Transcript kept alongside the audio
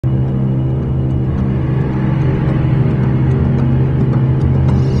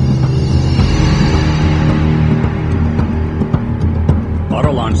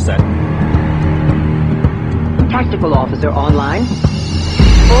Tactical officer online.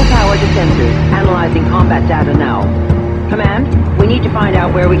 Full power to sensors. Analyzing combat data now. Command, we need to find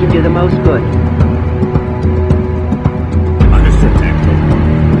out where we can do the most good. Understood,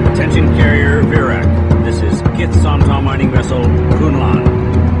 Tactical. Attention carrier Virak. This is Kith Somtom mining vessel Kunlan.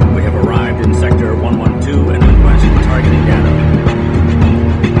 We have arrived in sector 112 and request targeting data.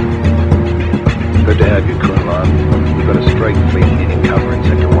 Good to have you, Kunlan. We've got a strike fleet needing cover in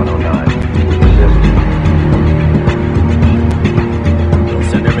sector 109. Resist. We'll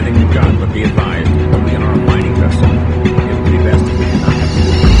send everything we've got, but be advised, we are a mining vessel. It would be best if we did not have to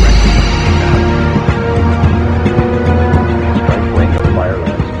do direct Strike wing of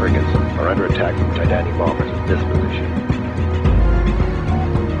Firelands frigates are under attack from Tidani bombers at this position.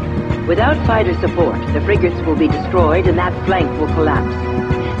 Without fighter support, the frigates will be destroyed and that flank will collapse.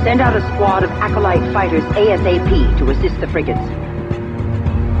 Send out a squad of Acolyte fighters ASAP to assist the frigates.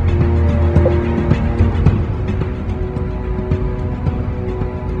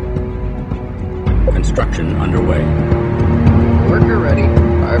 Construction underway. Worker ready.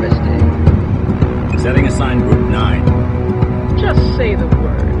 Harvesting. Setting assigned Group 9. Just say the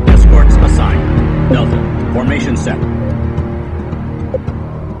word. Escorts assigned. Delta. Formation set.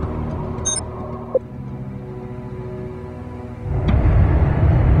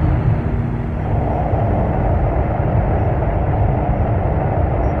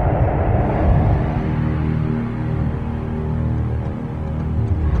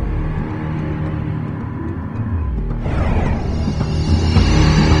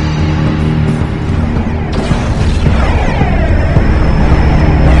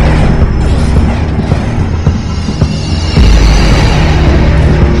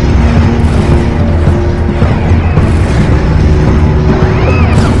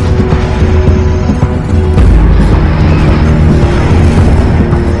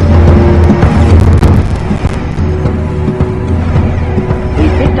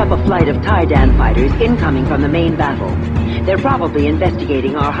 Incoming from the main battle. They're probably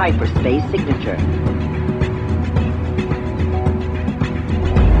investigating our hyperspace signature.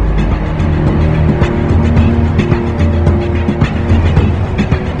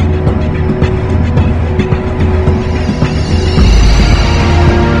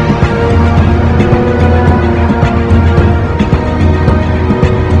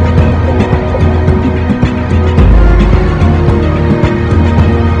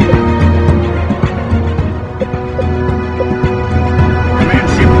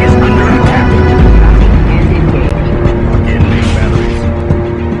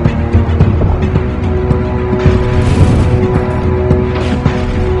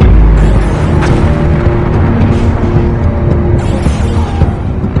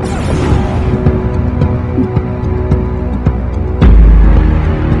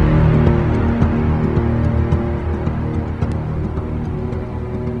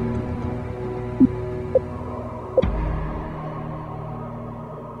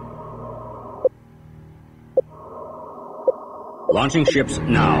 Launching ships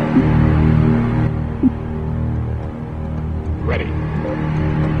now. Ready.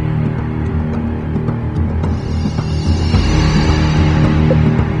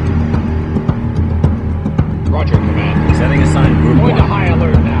 Roger, Command. Setting assigned Group 1. Going to high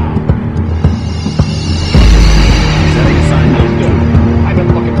alert now. Setting assigned Group 2. I've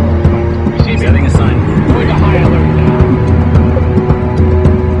been looking for a fight. Receiving. Setting assigned Group 3. Going to high alert now.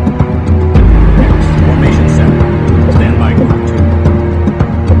 Formation set. Stand by Group 2.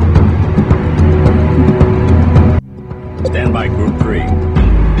 Stand by Group 3.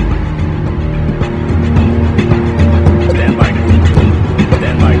 Stand by Group 2.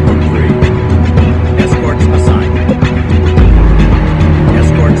 Stand by Group 3. Escorts assigned.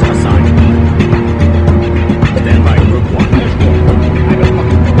 Escorts assigned. Stand by Group 1. I've been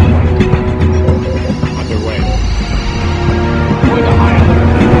looking for a fight. Underway. Going to high alert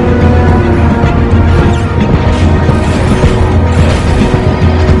now.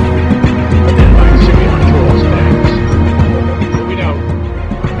 Stand by Group Signal 1. control stacks. Moving out.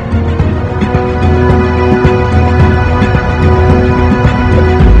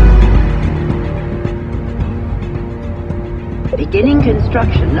 Beginning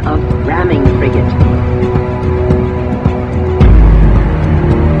construction of ramming frigate.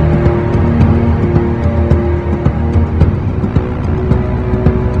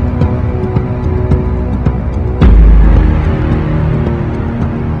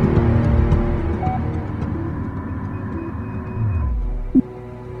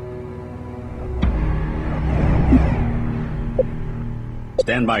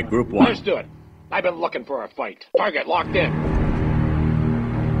 Stand by Group 1. Understood. I've been looking for a fight. Target locked in.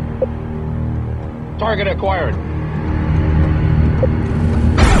 Target acquired.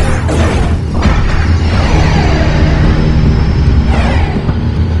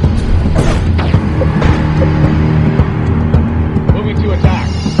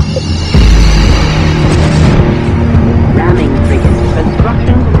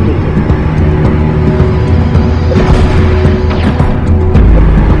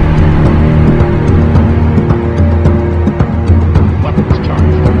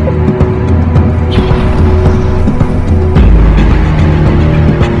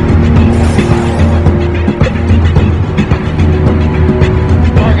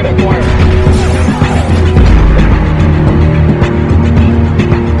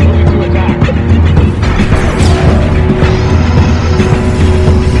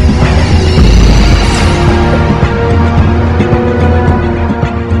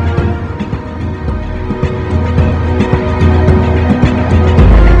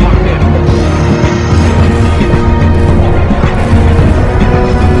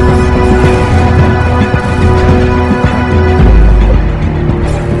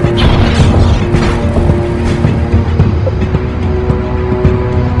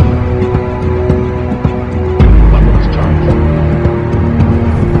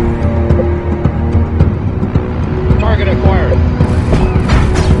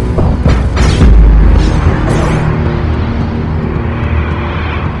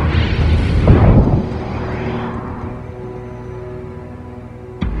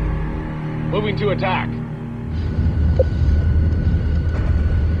 Moving to attack.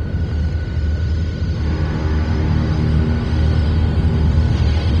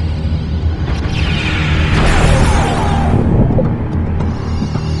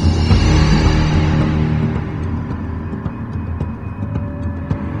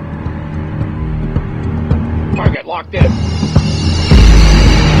 Target locked in.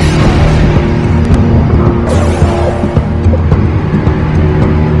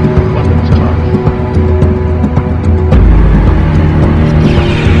 Weapons charged.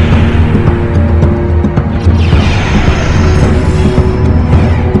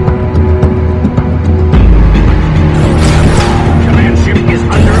 Command ship is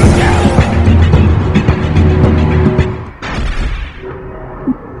under attack.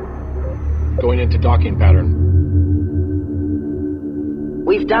 Going into docking pattern.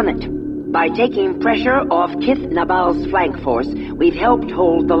 We've done it. By taking pressure off Kith Nabal's flank force, we've helped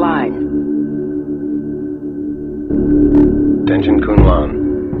hold the line. Attention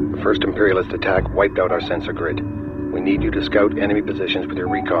Kunlan. The first Imperialist attack wiped out our sensor grid. We need you to scout enemy positions with your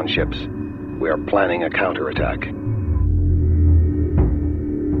recon ships. We are planning a counterattack.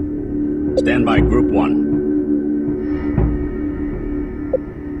 Stand by Group 1.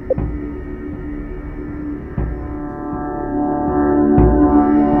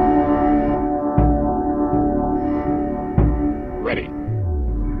 Ready.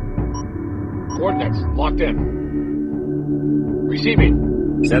 Coordinates locked in.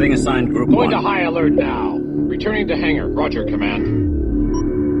 Receiving. Setting assigned Group Going 1. to high alert now. Returning to hangar. Roger, Command.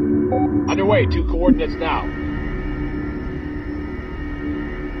 Underway. 2 coordinates now.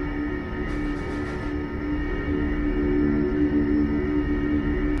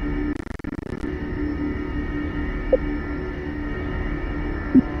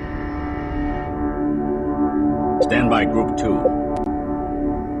 Stand by Group 2.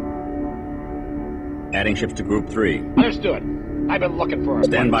 Adding ships to Group 3. Understood. I've been looking for a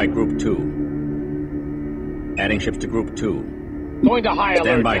Stand by fight. Group 2. Adding ships to Group 2. Going to high alert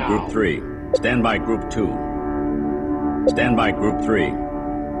Stand by now. Group 3. Stand by Group 2. Stand by Group 3.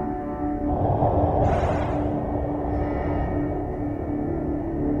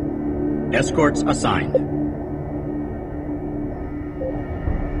 Escorts assigned.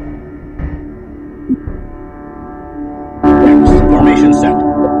 X formation set.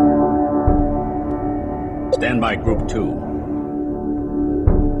 Stand by Group 2.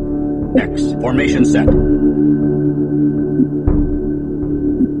 X formation set.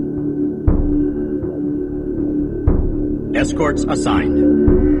 Escorts assigned.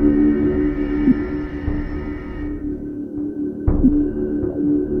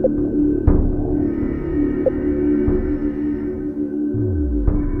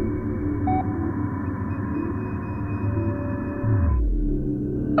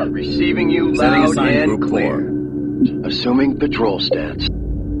 Receiving you Setting loud assigned and Group clear. 4. Assuming patrol stance.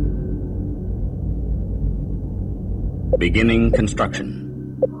 Beginning construction.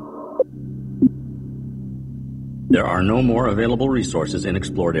 There are no more available resources in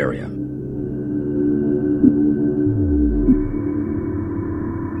explored area.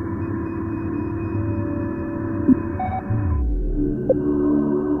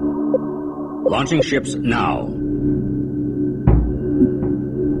 Launching ships now.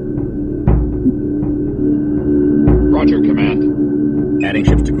 Roger, Command. Adding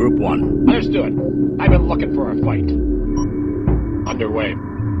ships to Group 1. Understood. I've been looking for a fight. Underway.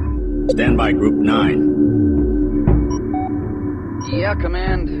 Stand by Group 9. Yeah,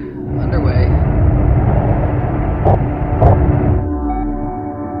 Command. Underway.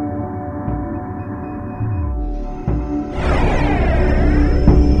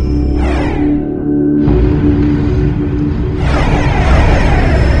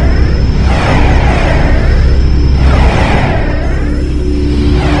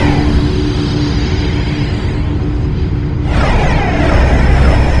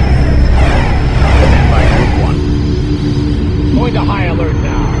 Stand by Group 1. Going to high alert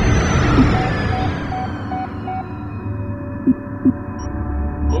now.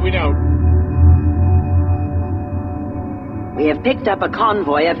 Moving out. We have picked up a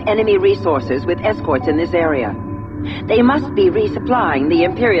convoy of enemy resources with escorts in this area. They must be resupplying the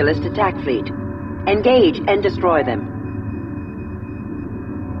Imperialist attack fleet. Engage and destroy them.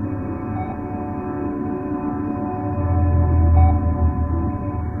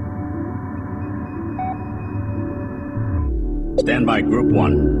 Stand by Group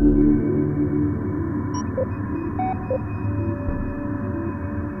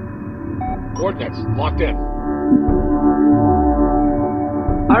 1. Coordinates locked in.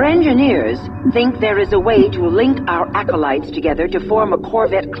 Our engineers think there is a way to link our acolytes together to form a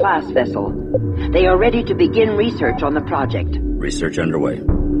Corvette-class vessel. They are ready to begin research on the project. Research underway.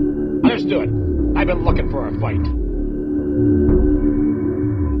 Understood. I've been looking for a fight.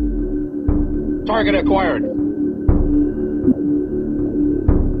 Target acquired.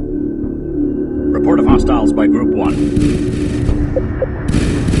 Report of hostiles by Group 1.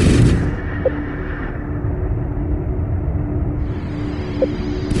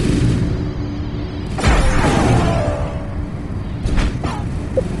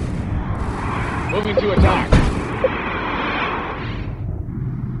 Moving to attack.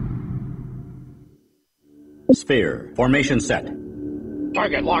 Sphere. Formation set.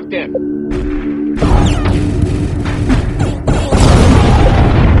 Target locked in.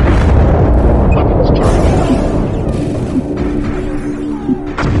 Weapons charged.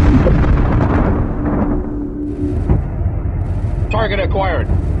 Target acquired.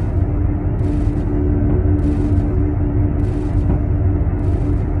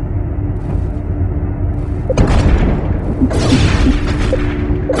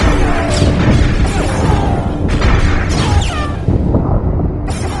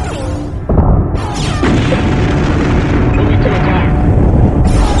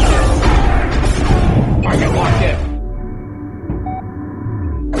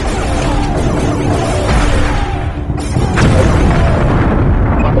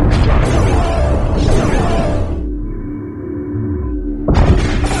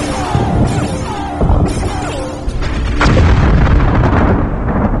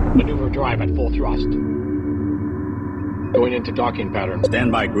 Into docking pattern.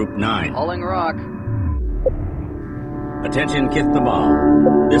 Stand by Group 9. Hauling rock. Attention Kith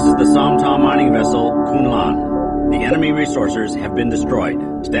Nabal. This is the Somta mining vessel Kunlan. The enemy resources have been destroyed.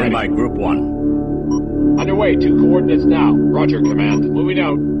 Stand by Group 1. Underway. 2 coordinates now. Roger, command. Moving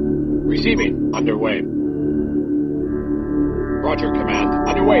out. Receiving. Underway. Roger, command.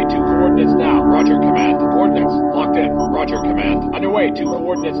 Underway. 2 coordinates now. Roger, command. Coordinates. Locked in. Roger, command. Underway. 2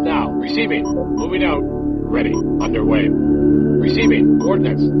 coordinates now. Receiving. Moving out. Ready. Underway. Receiving.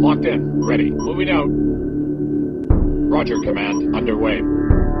 Coordinates. Locked in. Ready. Moving out. Roger, command. Underway.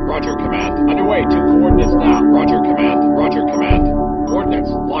 Roger, command. Underway. 2 coordinates now. Roger, command. Roger, command. Coordinates.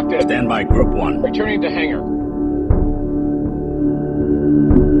 Locked in. Stand by Group 1. Returning to hangar.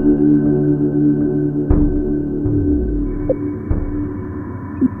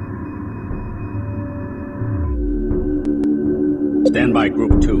 Stand by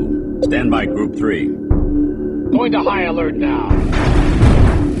Group 2. Stand by Group 3. Going to high alert now.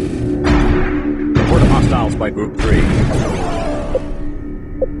 Report of hostiles by Group 3.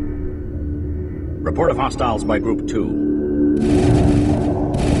 Report of hostiles by Group 2.